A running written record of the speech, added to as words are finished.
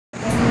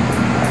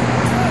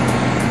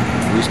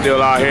We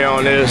still out here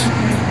on this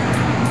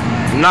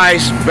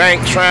nice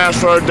bank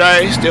transfer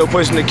day, still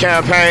pushing the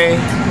campaign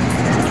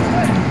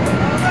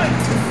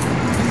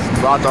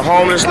about the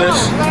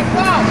homelessness. Black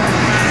power.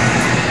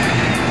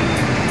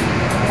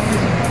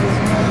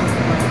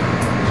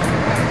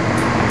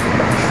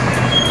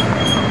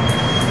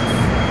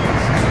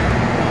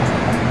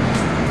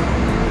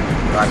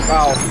 Black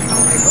power.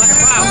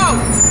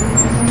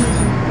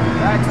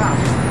 Black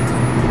power.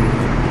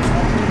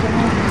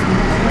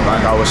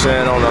 Like I was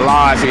saying on the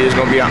live here, it's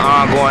gonna be an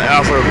ongoing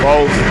effort,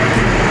 both,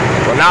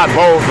 well not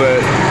both,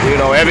 but you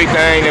know,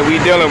 everything that we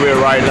dealing with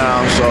right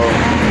now. So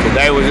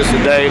today was just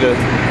a day to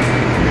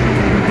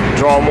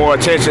draw more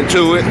attention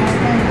to it,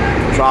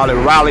 try to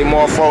rally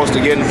more folks to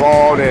get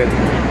involved in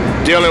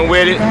dealing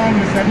with it.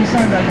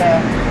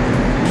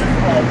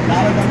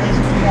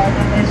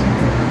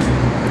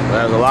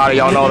 As a lot of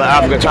y'all know, the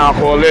African Town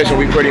Coalition,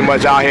 we pretty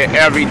much out here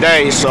every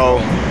day, so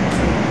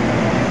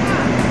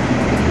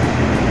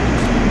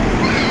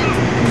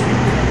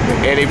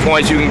any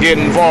point you can get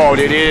involved,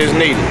 it is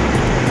needed.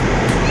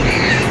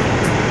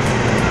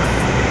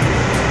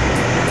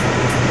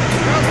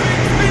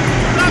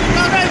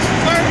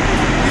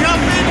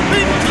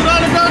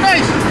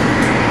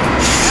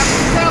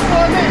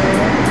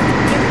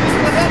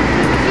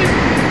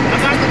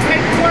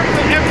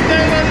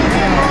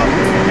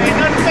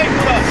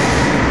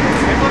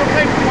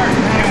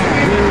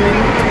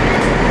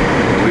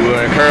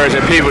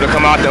 Encouraging people to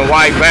come out them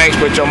white banks,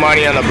 put your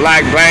money in a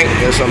black bank.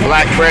 There's some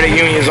black credit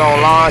unions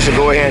online, so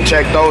go ahead and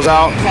check those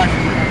out.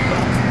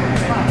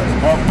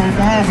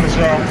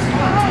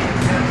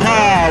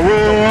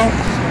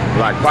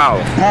 Black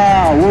power.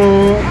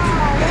 Power.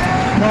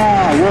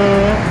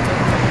 Power.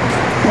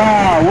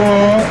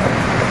 Power.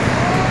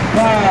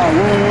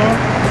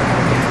 Power.